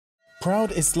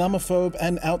Proud Islamophobe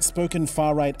and outspoken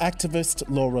far-right activist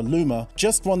Laura Loomer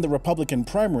just won the Republican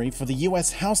primary for the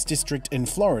US House District in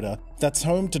Florida that's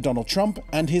home to Donald Trump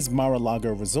and his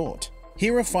Mar-a-lago resort.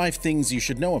 Here are 5 things you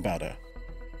should know about her.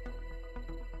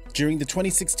 During the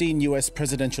 2016 US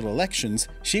presidential elections,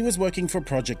 she was working for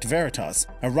Project Veritas,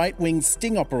 a right-wing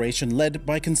sting operation led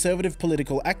by conservative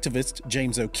political activist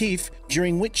James O'Keefe,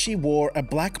 during which she wore a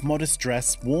black modest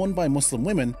dress worn by Muslim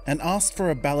women and asked for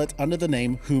a ballot under the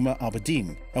name Huma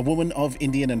Abedin, a woman of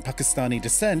Indian and Pakistani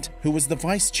descent who was the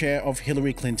vice chair of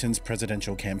Hillary Clinton's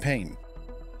presidential campaign.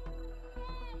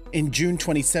 In June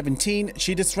 2017,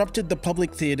 she disrupted the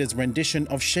Public Theatre's rendition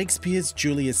of Shakespeare's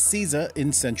Julius Caesar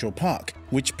in Central Park,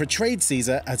 which portrayed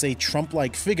Caesar as a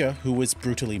Trump-like figure who was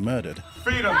brutally murdered.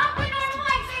 Freedom! Stop the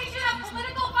normalization of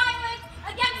political violence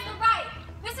against the right!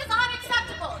 This is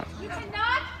unacceptable! You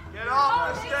cannot... Get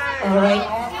off the stage! All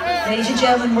right, ladies and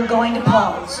gentlemen, we're going to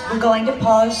pause. We're going to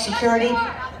pause. Security.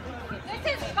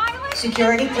 This is violence!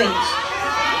 Security, please.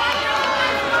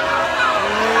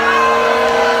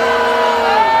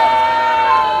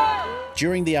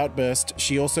 During the outburst,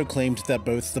 she also claimed that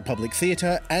both the Public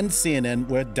Theatre and CNN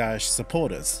were Daesh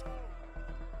supporters.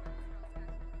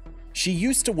 She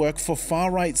used to work for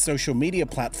far-right social media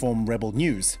platform Rebel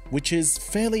News, which is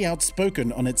fairly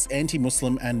outspoken on its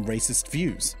anti-Muslim and racist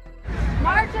views.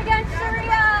 March against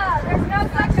Sharia! There's no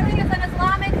such thing as an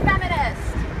Islamic feminist!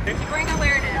 To bring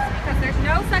awareness, because there's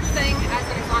no such thing as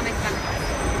an Islamic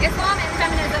feminist. Islam and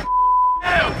feminism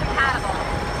are incompatible.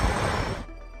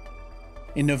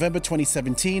 In November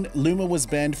 2017, Loomer was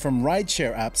banned from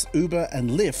rideshare apps Uber and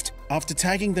Lyft after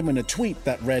tagging them in a tweet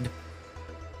that read,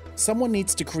 "Someone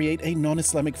needs to create a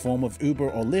non-Islamic form of Uber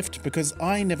or Lyft because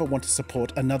I never want to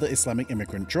support another Islamic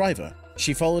immigrant driver."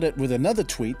 She followed it with another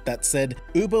tweet that said,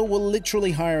 "Uber will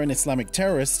literally hire an Islamic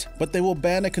terrorist, but they will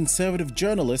ban a conservative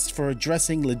journalist for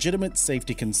addressing legitimate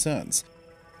safety concerns."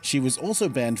 She was also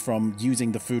banned from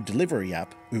using the food delivery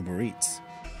app Uber Eats.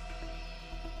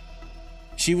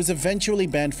 She was eventually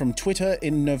banned from Twitter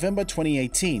in November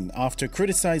 2018 after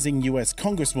criticizing US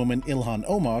Congresswoman Ilhan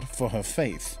Omar for her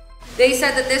faith. They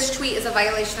said that this tweet is a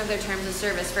violation of their terms of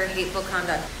service for hateful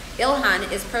conduct.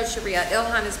 Ilhan is pro-Sharia,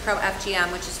 Ilhan is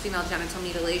pro-FGM, which is female genital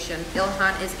mutilation.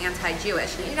 Ilhan is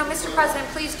anti-Jewish. You know, Mr. President,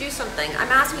 please do something.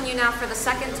 I'm asking you now for the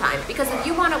second time, because if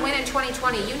you want to win in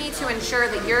 2020, you need to ensure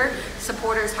that your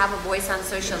supporters have a voice on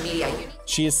social media.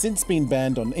 She has since been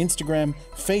banned on Instagram,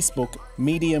 Facebook,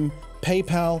 Medium,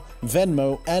 PayPal,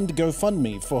 Venmo, and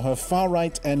GoFundMe for her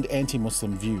far-right and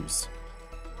anti-Muslim views.